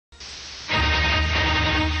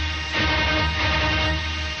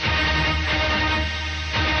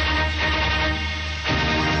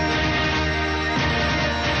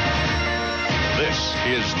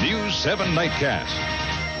7 Nightcast.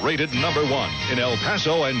 Rated #1 in El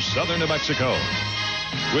Paso and southern New Mexico.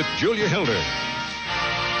 With Julia Hilder,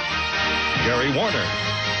 Gary Warner,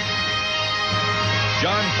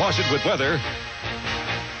 John Fawcett with weather,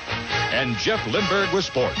 and Jeff Lindbergh with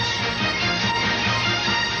sports.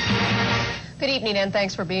 Good evening, and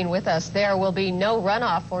thanks for being with us. There will be no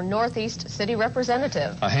runoff for Northeast City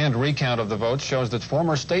Representative. A hand recount of the votes shows that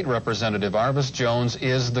former State Representative Arvis Jones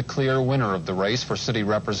is the clear winner of the race for City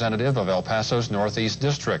Representative of El Paso's Northeast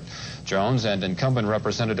District. Jones and incumbent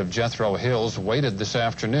Representative Jethro Hills waited this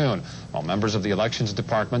afternoon while members of the Elections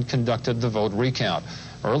Department conducted the vote recount.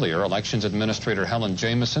 Earlier, Elections Administrator Helen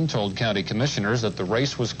Jamison told county commissioners that the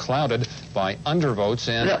race was clouded by undervotes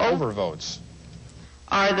and overvotes.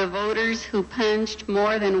 Are the voters who punched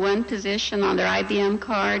more than one position on their IBM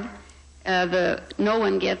card. No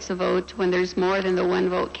one gets a vote when there's more than the one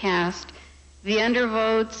vote cast. The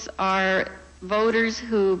undervotes are voters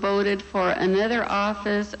who voted for another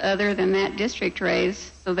office other than that district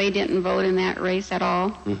race, so they didn't vote in that race at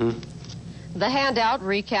all. The handout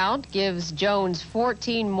recount gives Jones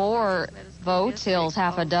 14 more votes, Hills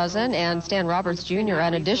half a dozen, and Stan Roberts Jr.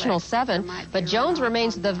 an additional 7, but Jones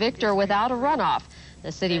remains the victor without a runoff.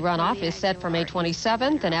 The city runoff is set for May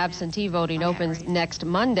 27th, and absentee voting opens next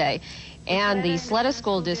Monday. And the Sletta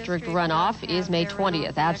School District runoff is May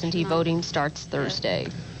 20th. Absentee voting starts Thursday.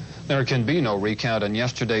 There can be no recount in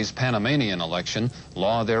yesterday's Panamanian election.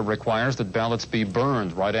 Law there requires that ballots be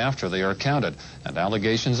burned right after they are counted, and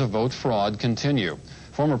allegations of vote fraud continue.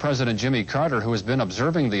 Former President Jimmy Carter, who has been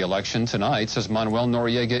observing the election tonight, says Manuel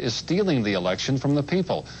Noriega is stealing the election from the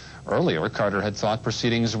people. Earlier, Carter had thought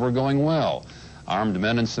proceedings were going well. Armed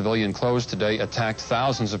men in civilian clothes today attacked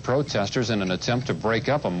thousands of protesters in an attempt to break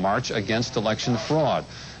up a march against election fraud.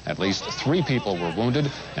 At least 3 people were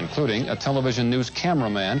wounded, including a television news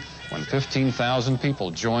cameraman, when 15,000 people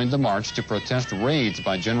joined the march to protest raids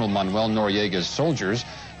by General Manuel Noriega's soldiers,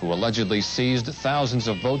 who allegedly seized thousands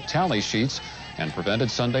of vote tally sheets and prevented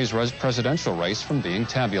Sunday's presidential race from being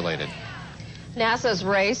tabulated. NASA's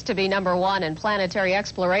race to be #1 in planetary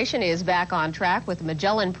exploration is back on track, with the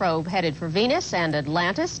Magellan probe headed for Venus and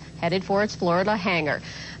Atlantis headed for its Florida hangar.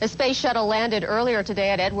 The space shuttle landed earlier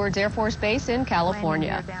today at Edwards Air Force Base in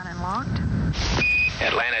California.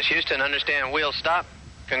 Atlantis, Houston, understand wheel stop.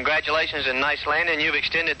 Congratulations and nice landing. You've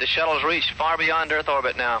extended the shuttle's reach far beyond Earth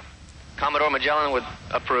orbit now. Commodore Magellan would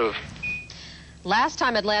approve. Last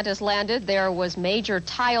time Atlantis landed, there was major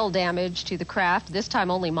tile damage to the craft, this time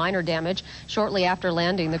only minor damage. Shortly after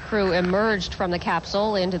landing, the crew emerged from the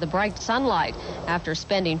capsule into the bright sunlight after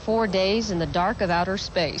spending 4 days in the dark of outer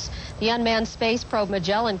space. The unmanned space probe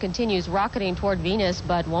Magellan continues rocketing toward Venus,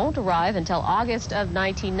 but won't arrive until August of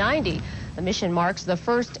 1990. The mission marks the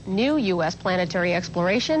first new U.S. planetary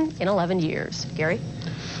exploration in 11 years. Gary?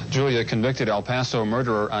 Julia, convicted El Paso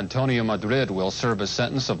murderer Antonio Madrid will serve a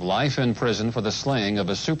sentence of life in prison for the slaying of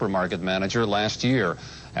a supermarket manager last year.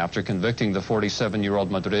 After convicting the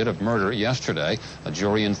 47-year-old Madrid of murder yesterday, a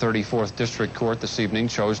jury in 34th District Court this evening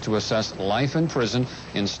chose to assess life in prison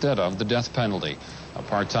instead of the death penalty. A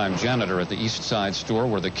part-time janitor at the East Side store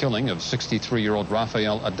where the killing of 63-year-old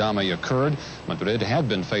Rafael Adame occurred, Madrid had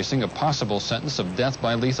been facing a possible sentence of death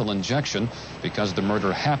by lethal injection because the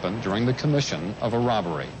murder happened during the commission of a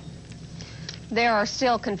robbery. There are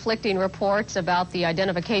still conflicting reports about the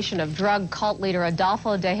identification of drug cult leader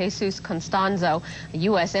Adolfo de Jesus Constanzo. A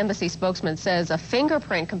U.S. Embassy spokesman says a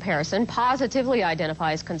fingerprint comparison positively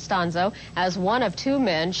identifies Constanzo as one of 2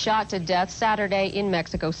 men shot to death Saturday in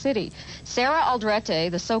Mexico City. Sarah Aldrete,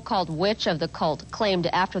 the so-called witch of the cult, claimed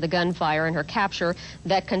after the gunfire and her capture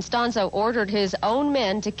that Constanzo ordered his own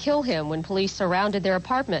men to kill him when police surrounded their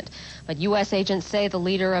apartment. But U.S. agents say the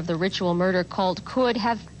leader of the ritual murder cult could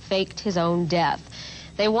have faked his own death.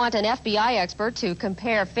 They want an FBI expert to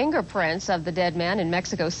compare fingerprints of the dead man in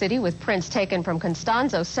Mexico City with prints taken from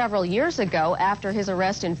Constanzo several years ago after his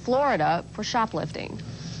arrest in Florida for shoplifting.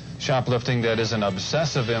 Shoplifting that is an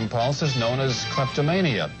obsessive impulse is known as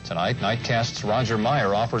kleptomania. Tonight, Nightcast's Roger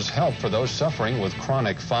Meyer offers help for those suffering with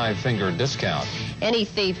chronic 5-finger discount. Any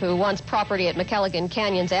thief who wants property at McElligan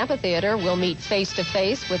Canyon's amphitheater will meet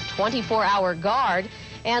face-to-face with 24-hour guard.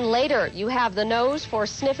 And later, you have the nose for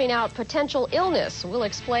sniffing out potential illness. We'll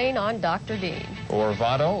explain on Dr. Dean. For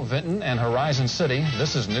Vado, Vinton, and Horizon City,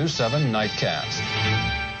 this is News 7 Nightcast.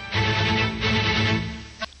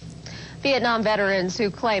 Vietnam veterans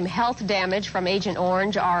who claim health damage from Agent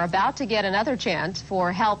Orange are about to get another chance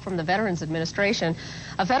for help from the Veterans Administration.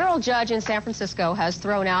 A federal judge in San Francisco has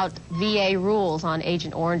thrown out VA rules on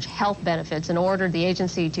Agent Orange health benefits and ordered the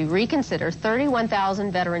agency to reconsider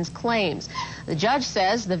 31,000 veterans' claims. The judge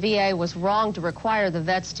says the VA was wrong to require the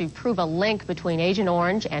vets to prove a link between Agent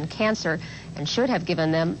Orange and cancer and should have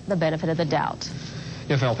given them the benefit of the doubt.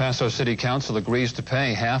 If El Paso City Council agrees to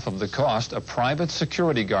pay half of the cost, a private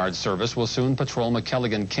security guard service will soon patrol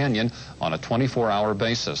McKelligan Canyon on a 24-hour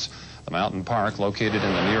basis. The mountain park, located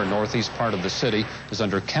in the near northeast part of the city, is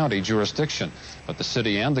under county jurisdiction, but the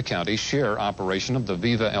city and the county share operation of the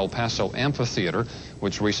Viva El Paso Amphitheater,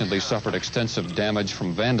 which recently suffered extensive damage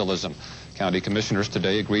from vandalism. County commissioners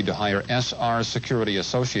today agreed to hire SR Security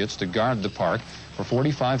Associates to guard the park for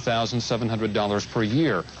 $45,700 per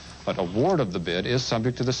year. But award of the bid is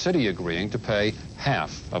subject to the city agreeing to pay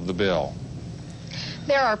half of the bill.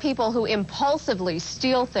 There are people who impulsively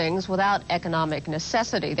steal things without economic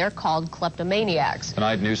necessity. They're called kleptomaniacs.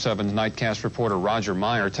 Tonight, News 7's Nightcast reporter Roger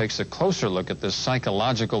Meyer takes a closer look at this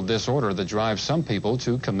psychological disorder that drives some people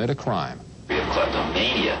to commit a crime.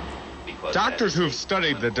 Kleptomania. Doctors who've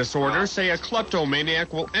studied the disorder say a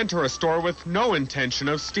kleptomaniac will enter a store with no intention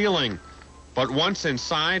of stealing. But once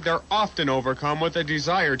inside, they're often overcome with a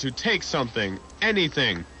desire to take something,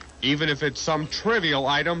 anything, even if it's some trivial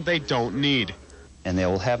item they don't need. And they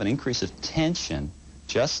will have an increase of tension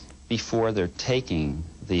just before they're taking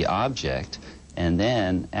the object, and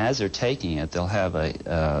then as they're taking it, they'll have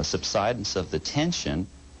a subsidence of the tension.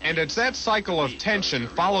 And it's that cycle of tension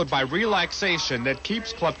followed by relaxation that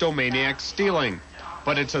keeps kleptomaniacs stealing.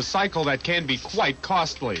 But it's a cycle that can be quite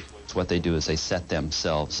costly. What they do is they set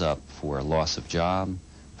themselves up for loss of job,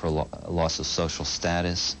 for loss of social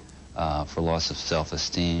status, for loss of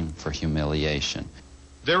self-esteem, for humiliation.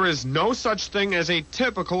 There is no such thing as a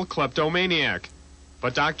typical kleptomaniac.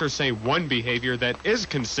 But doctors say one behavior that is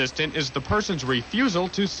consistent is the person's refusal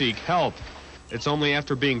to seek help. It's only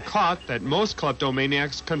after being caught that most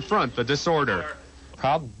kleptomaniacs confront the disorder.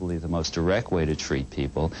 Probably the most direct way to treat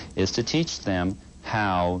people is to teach them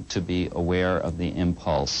how to be aware of the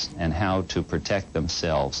impulse and how to protect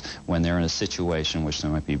themselves when they're in a situation in which they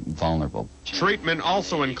might be vulnerable. Treatment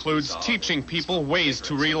also includes teaching people ways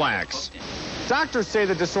to relax. Doctors say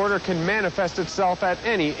the disorder can manifest itself at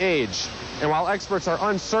any age. And while experts are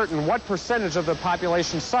uncertain what percentage of the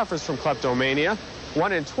population suffers from kleptomania,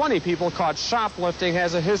 1 in 20 people caught shoplifting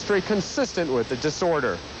has a history consistent with the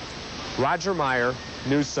disorder. Roger Meyer,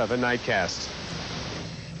 News 7 Nightcast.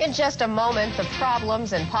 In just a moment, the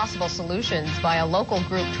problems and possible solutions by a local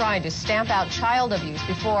group trying to stamp out child abuse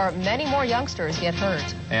before many more youngsters get hurt.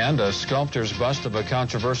 And a sculptor's bust of a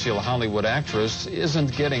controversial Hollywood actress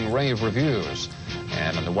isn't getting rave reviews.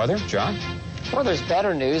 And in the weather, John? Well, there's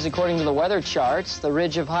better news. According to the weather charts, the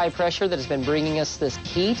ridge of high pressure that has been bringing us this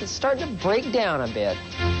heat is starting to break down a bit.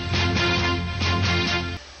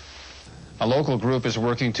 A local group is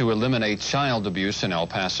working to eliminate child abuse in El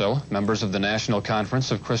Paso. Members of the National Conference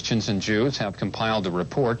of Christians and Jews have compiled a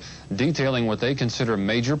report detailing what they consider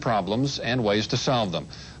major problems and ways to solve them.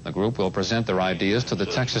 The group will present their ideas to the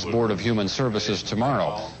Texas Board of Human Services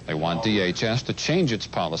tomorrow. They want DHS to change its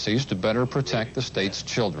policies to better protect the state's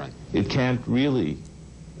children. It can't really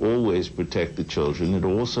always protect the children. It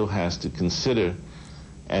also has to consider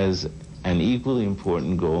as an equally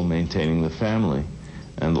important goal maintaining the family.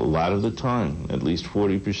 And a lot of the time, at least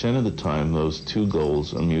 40% of the time, those two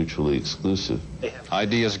goals are mutually exclusive.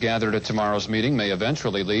 Ideas gathered at tomorrow's meeting may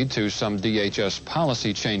eventually lead to some DHS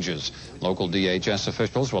policy changes. Local DHS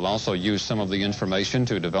officials will also use some of the information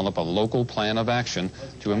to develop a local plan of action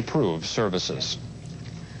to improve services.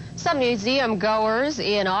 Some museum goers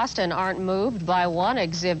in Austin aren't moved by one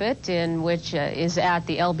exhibit in which is at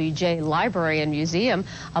the LBJ Library and Museum.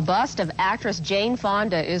 A bust of actress Jane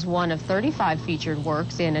Fonda is one of 35 featured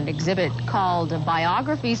works in an exhibit called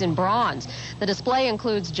Biographies in Bronze. The display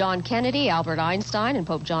includes John Kennedy, Albert Einstein, and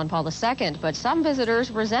Pope John Paul II, but some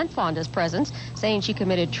visitors resent Fonda's presence, saying she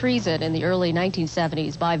committed treason in the early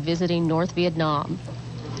 1970s by visiting North Vietnam.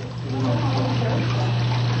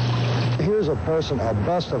 Here's a person, a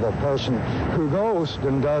bust of a person who goes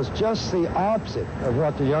and does just the opposite of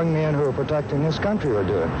what the young men who are protecting this country are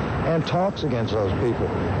doing, and talks against those people,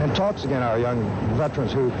 and talks against our young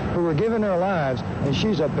veterans who were giving their lives, and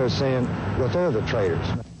she's up there saying that they're the traitors.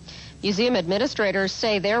 Museum administrators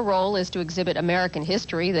say their role is to exhibit American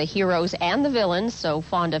history, the heroes and the villains, so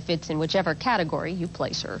Fonda fits in whichever category you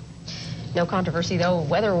place her. No controversy, though,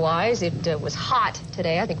 weather-wise. It was hot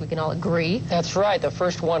today. I think we can all agree. That's right, the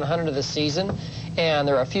first 100 of the season. And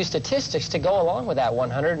there are a few statistics to go along with that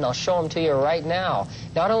 100, and I'll show them to you right now.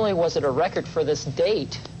 Not only was it a record for this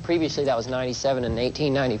date, previously that was 97 and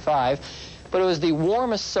 1895, but it was the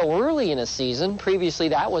warmest so early in a season. Previously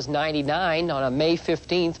that was 99 on a May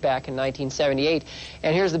 15th back in 1978.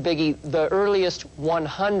 And here's the biggie, the earliest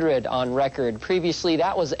 100 on record. Previously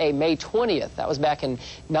that was a May 20th. That was back in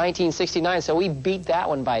 1969, so we beat that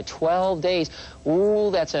one by 12 days.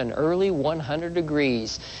 Ooh, that's an early 100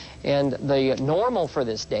 degrees. And the normal for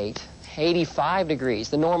this date, 85 degrees.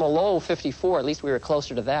 The normal low, 54. At least we were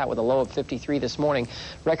closer to that with a low of 53 this morning.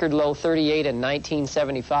 Record low, 38 in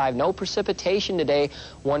 1975. No precipitation today,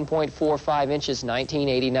 1.45 inches,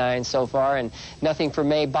 1989 so far, and nothing for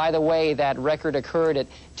May. By the way, that record occurred at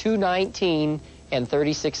 2:19 and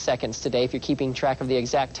 36 seconds today. If you're keeping track of the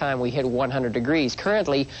exact time we hit 100 degrees.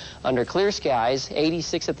 Currently, under clear skies,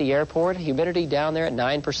 86 at the airport, humidity down there at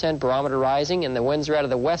 9%, barometer rising, and the winds are out of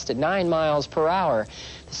the west at 9 miles per hour.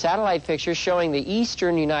 The satellite picture showing the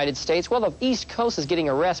eastern United States. Well, the East Coast is getting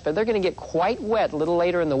a rest, but they're going to get quite wet a little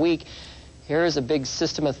later in the week. Here's a big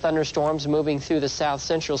system of thunderstorms moving through the south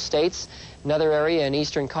central states, another area in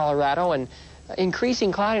eastern Colorado, and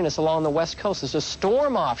increasing cloudiness along the west coast. There's a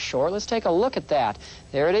storm offshore. Let's take a look at that.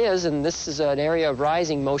 There it is, and this is an area of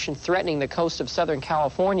rising motion threatening the coast of Southern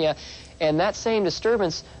California, and that same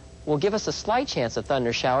disturbance will give us a slight chance of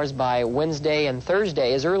thunder showers by Wednesday and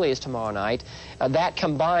Thursday as early as tomorrow night. That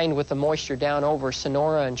combined with the moisture down over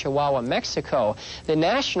Sonora and Chihuahua, Mexico. The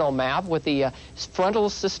national map with the frontal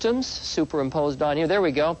systems superimposed on here. There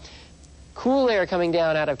we go. Cool air coming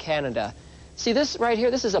down out of Canada. See this right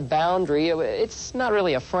here, this is a boundary. It's not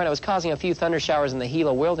really a front. It was causing a few thunder showers in the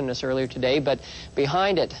Gila Wilderness earlier today, but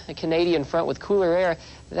behind it, a Canadian front with cooler air,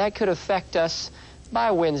 that could affect us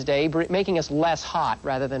by Wednesday, making us less hot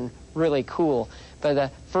rather than really cool.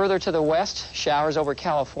 But further to the west, showers over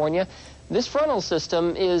California. This frontal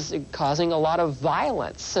system is causing a lot of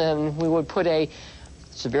violence, and we would put a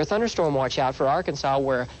severe thunderstorm watch out for Arkansas,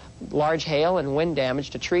 where large hail and wind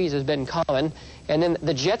damage to trees has been common. And then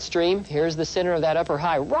the jet stream, here's the center of that upper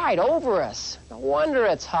high, right over us. No wonder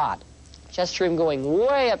it's hot. Jet stream going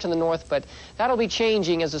way up to the north, but that'll be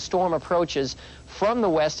changing as the storm approaches from the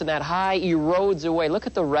west, and that high erodes away. Look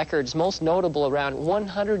at the records, most notable around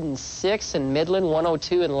 106 in Midland,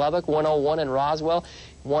 102 in Lubbock, 101 in Roswell,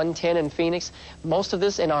 110 in Phoenix. Most of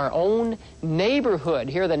this in our own neighborhood.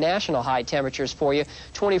 Here are the national high temperatures for you.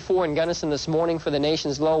 24 in Gunnison this morning for the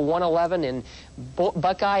nation's low, 111 in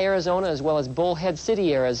Buckeye, Arizona, as well as Bullhead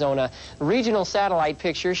City, Arizona. Regional satellite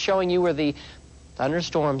pictures showing you where the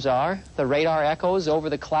thunderstorms are. The radar echoes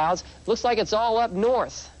over the clouds. Looks like it's all up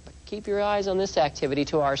north. But keep your eyes on this activity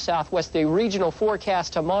to our southwest. The regional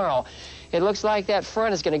forecast tomorrow. It looks like that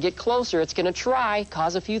front is going to get closer. It's going to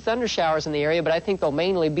cause a few thunder showers in the area, but I think they'll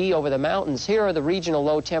mainly be over the mountains. Here are the regional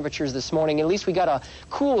low temperatures this morning. At least we got a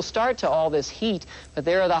cool start to all this heat, but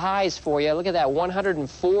there are the highs for you. Look at that,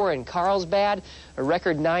 104 in Carlsbad, a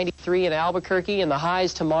record 93 in Albuquerque, and the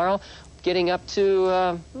highs tomorrow getting up to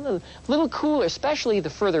a little cooler, especially the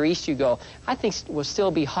further east you go. I think we'll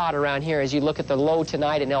still be hot around here as you look at the low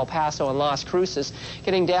tonight in El Paso and Las Cruces,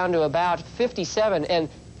 getting down to about 57, and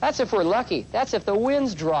that's if we're lucky. That's if the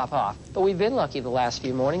winds drop off. But we've been lucky the last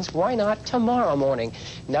few mornings. Why not tomorrow morning?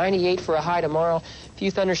 98 for a high tomorrow. A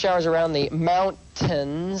few thunder showers around the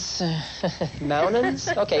mountains. Mountains?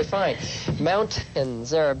 Okay, fine. Mountains.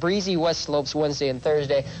 There are breezy west slopes Wednesday and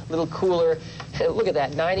Thursday. A little cooler. Look at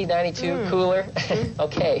that, 90, 92, cooler.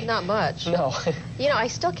 Okay. Not much. No. You know, I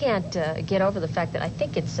still can't get over the fact that I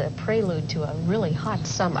think it's a prelude to a really hot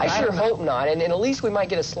summer. I sure hope not. And at least we might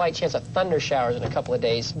get a slight chance of thunder showers in a couple of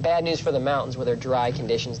days. Bad news for the mountains with their dry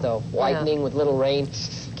conditions, though. Lightning with little rain.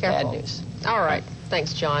 Careful. Bad news. All right.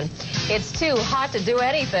 Thanks, John. It's too hot to do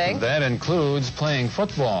anything. That includes playing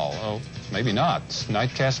football. Oh, maybe not.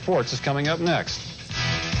 Nightcast Sports is coming up next.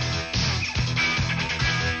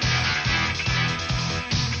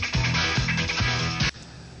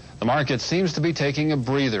 The market seems to be taking a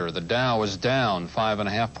breather. The Dow is down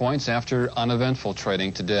 5.5 points after uneventful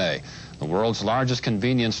trading today. The world's largest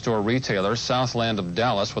convenience store retailer, Southland of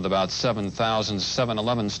Dallas, with about 7,000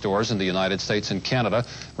 7-Eleven stores in the United States and Canada,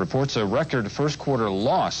 reports a record first quarter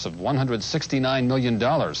loss of $169 million.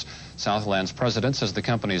 Southland's president says the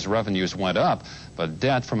company's revenues went up, but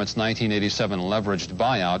debt from its 1987 leveraged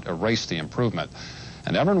buyout erased the improvement.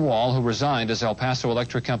 And Everin Wall, who resigned as El Paso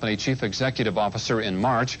Electric Company Chief Executive Officer in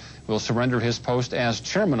March, will surrender his post as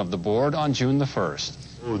chairman of the board on June the 1st.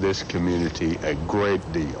 I owe this community a great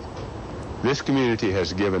deal. This community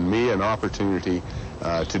has given me an opportunity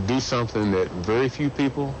to do something that very few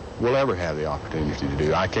people will ever have the opportunity to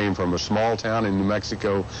do. I came from a small town in New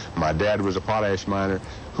Mexico. My dad was a potash miner.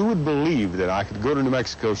 Who would believe that I could go to New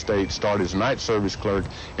Mexico State, start as a night service clerk,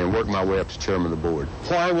 and work my way up to chairman of the board?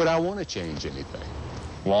 Why would I want to change anything?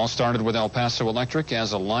 Wall started with El Paso Electric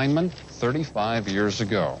as a lineman 35 years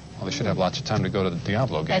ago. Well, they should have lots of time to go to the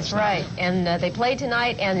Diablo games. That's right. And they play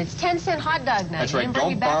tonight, and it's 10-cent hot dog night. That's right.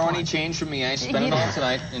 Don't borrow any change from me. I spent it all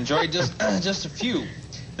tonight. Enjoy just a few.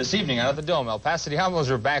 This evening out at the Dome, El Paso Diablos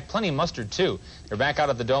are back. Plenty mustard, too. They're back out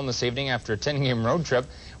at the Dome this evening after a 10-game road trip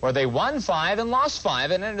where they won 5 and lost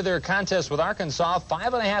 5 and entered their contest with Arkansas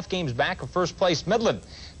 5.5 games back of first-place Midland.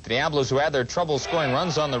 The Diablos, who had their trouble scoring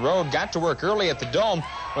runs on the road, got to work early at the Dome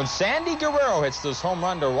when Sandy Guerrero hits this home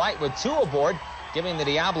run to right with 2 aboard, giving the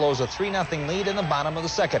Diablos a 3-0 lead in the bottom of the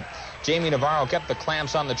second. Jamie Navarro kept the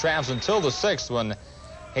clamps on the Travs until the 6th when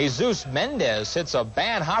Jesus Mendez hits a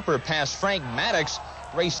bad hopper past Frank Maddox.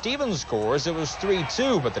 Ray Stevens scores. It was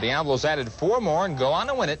 3-2, but the Diablos added 4 more and go on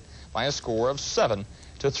to win it by a score of 7-3.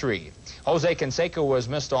 Jose Canseco has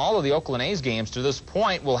missed all of the Oakland A's games to this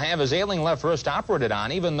point. Will have his ailing left wrist operated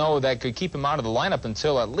on, even though that could keep him out of the lineup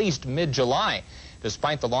until at least mid-July.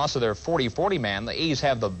 Despite the loss of their 40-40 man, the A's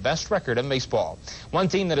have the best record in baseball. One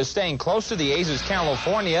team that is staying close to the A's is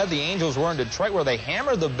California. The Angels were in Detroit, where they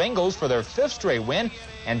hammered the Bengals for their 5th straight win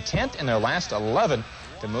and 10th in their last 11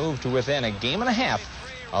 to move to within a game and a half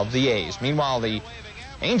of the A's. Meanwhile, the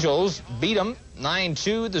Angels beat them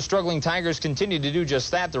 9-2. The struggling Tigers continue to do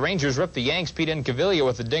just that. The Rangers ripped the Yanks. Pete KVIA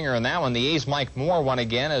with the dinger in that one. The A's Mike Moore won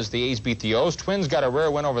again as the A's beat the O's. Twins got a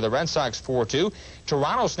rare win over the Red Sox 4-2.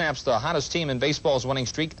 Toronto snaps the hottest team in baseball's winning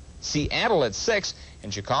streak, Seattle at 6,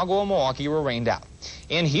 and Chicago and Milwaukee were rained out.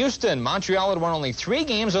 In Houston, Montreal had won only 3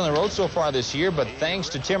 games on the road so far this year, but thanks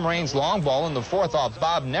to Tim Raines' long ball in the 4th off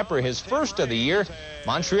Bob Nepper, his first of the year,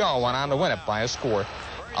 Montreal went on to win it by a score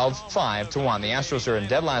of 5-1. The Astros are in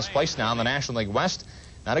dead last place now in the National League West.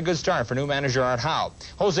 Not a good start for new manager Art Howe.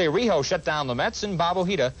 Jose Rijo shut down the Mets, and Bob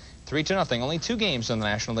Ojeda 3-0. Only 2 games in the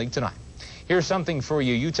National League tonight. Here's something for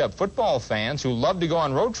you UTEP football fans who love to go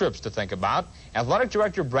on road trips to think about. Athletic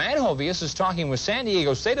Director Brad Hovius is talking with San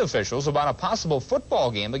Diego State officials about a possible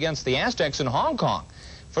football game against the Aztecs in Hong Kong.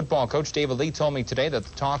 Football coach David Lee told me today that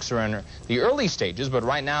the talks are in the early stages, but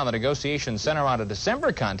right now the negotiations center on a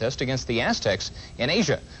December contest against the Aztecs in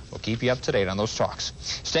Asia. We'll keep you up to date on those talks.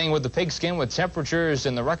 Staying with the pigskin with temperatures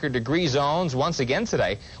in the record degree zones once again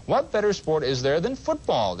today, what better sport is there than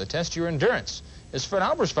football to test your endurance? As Fred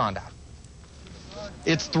Albers found out.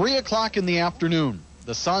 It's 3 o'clock in the afternoon.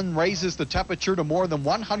 The sun raises the temperature to more than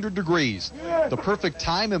 100 degrees. The perfect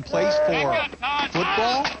time and place for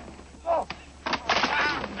football.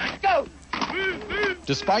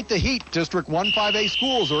 Despite the heat, District 1-5A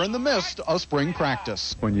schools are in the midst of spring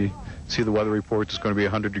practice. When you see the weather report, it's going to be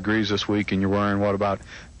 100 degrees this week, and you're wearing, what, about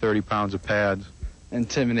 30 pounds of pads?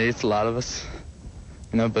 Intimidates a lot of us,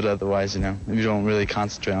 but otherwise, if you don't really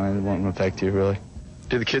concentrate on it, it won't affect you, really.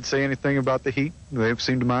 Did the kids say anything about the heat? Do they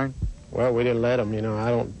seem to mind? Well, we didn't let them, I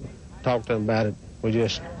don't talk to them about it. We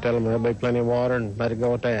just tell them there'll be plenty of water and let it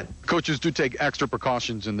go at that. Coaches do take extra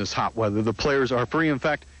precautions in this hot weather. The players are free, in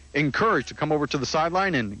fact, encouraged to come over to the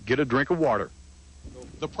sideline and get a drink of water.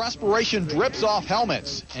 The perspiration drips off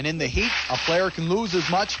helmets, and in the heat, a player can lose as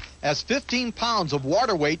much as 15 pounds of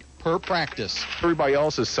water weight per practice. Everybody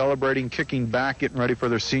else is celebrating, kicking back, getting ready for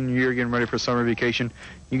their senior year, getting ready for summer vacation.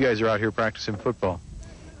 You guys are out here practicing football.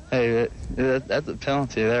 Hey, that's a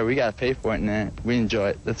penalty there. We got to pay for it, and we enjoy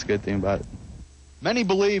it. That's a good thing about it. Many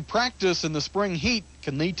believe practice in the spring heat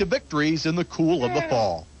can lead to victories in the cool of the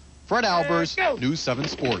fall. Fred Albers, News 7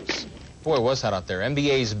 Sports. Boy, it was hot out there.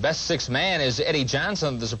 NBA's best 6th man is Eddie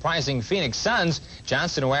Johnson of the surprising Phoenix Suns.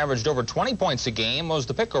 Johnson, who averaged over 20 points a game, was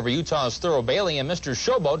the pick over Utah's Thurl Bailey and Mr.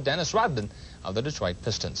 Showboat Dennis Rodman of the Detroit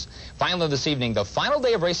Pistons. Finally this evening, the final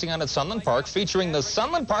day of racing on at Sunland Park, featuring the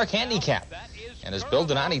Sunland Park Handicap. And as Bill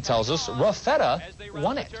Donati tells us, Raffetta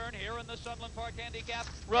won it.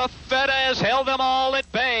 Raffetta has held them all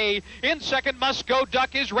at bay. In second, Musco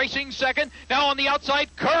Duck is racing second. Now on the outside,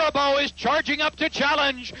 Curabo is charging up to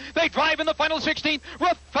challenge. They drive in the final 16.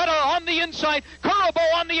 Raffetta on the inside.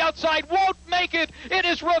 Curabo on the outside won't make it. It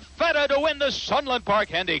is Raffetta to win the Sunland Park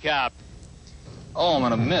Handicap. Oh, I'm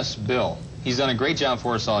going to miss Bill. He's done a great job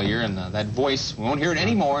for us all year, and that voice, we won't hear it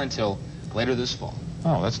anymore until later this fall.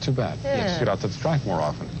 Oh, that's too bad. Yeah. Yes, get out to the track more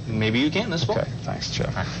often. Maybe you can this fall. Okay, thanks,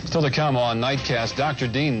 Jeff. Still to come on Nightcast, Dr.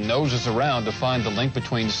 Dean noses around to find the link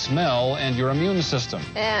between smell and your immune system.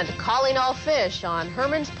 And calling all fish on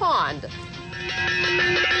Herman's Pond.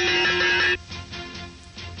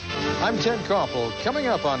 I'm Ted Koppel. Coming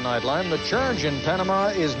up on Nightline, the charge in Panama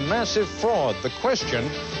is massive fraud. The question,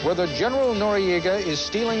 whether General Noriega is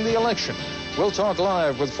stealing the election. We'll talk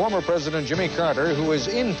live with former President Jimmy Carter, who is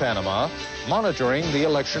in Panama, monitoring the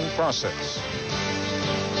election process.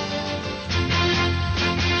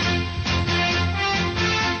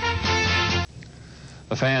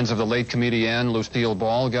 The fans of the late comedienne Lucille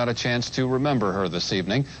Ball got a chance to remember her this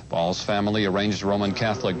evening. Ball's family arranged Roman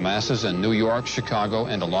Catholic masses in New York, Chicago,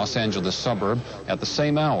 and a Los Angeles suburb at the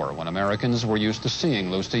same hour when Americans were used to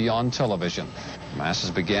seeing Lucy on television.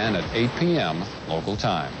 Masses began at 8 p.m. local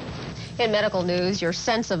time. In medical news, your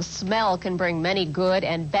sense of smell can bring many good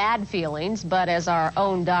and bad feelings, but as our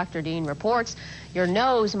own Dr. Dean reports, your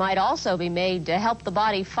nose might also be made to help the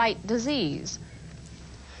body fight disease.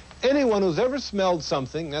 Anyone who's ever smelled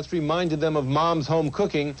something that's reminded them of mom's home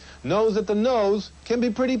cooking knows that the nose can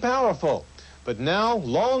be pretty powerful. But now,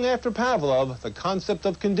 long after Pavlov, the concept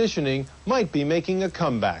of conditioning might be making a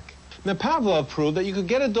comeback. Now, Pavlov proved that you could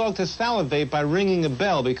get a dog to salivate by ringing a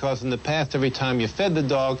bell because in the past, every time you fed the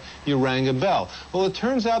dog, you rang a bell. Well, it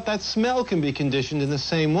turns out that smell can be conditioned in the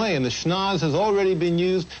same way, and the schnoz has already been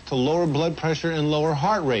used to lower blood pressure and lower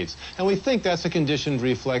heart rates. And we think that's a conditioned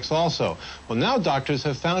reflex also. Well, now doctors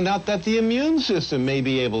have found out that the immune system may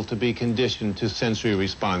be able to be conditioned to sensory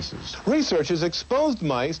responses. Researchers exposed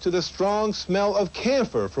mice to the strong smell of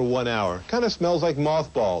camphor for 1 hour. Kind of smells like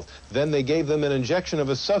mothballs. Then they gave them an injection of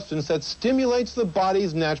a substance that stimulates the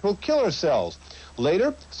body's natural killer cells.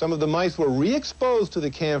 Later, some of the mice were re-exposed to the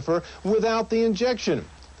camphor without the injection.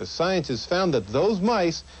 The scientists found that those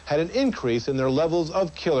mice had an increase in their levels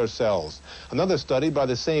of killer cells. Another study by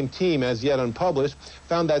the same team, as yet unpublished,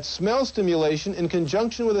 found that smell stimulation in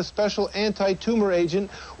conjunction with a special anti-tumor agent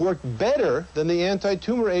worked better than the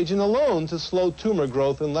anti-tumor agent alone to slow tumor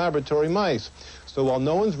growth in laboratory mice. So while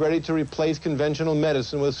no one's ready to replace conventional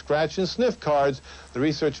medicine with scratch and sniff cards, the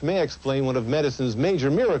research may explain one of medicine's major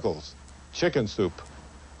miracles, chicken soup.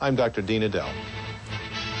 I'm Dr. Dean Adele.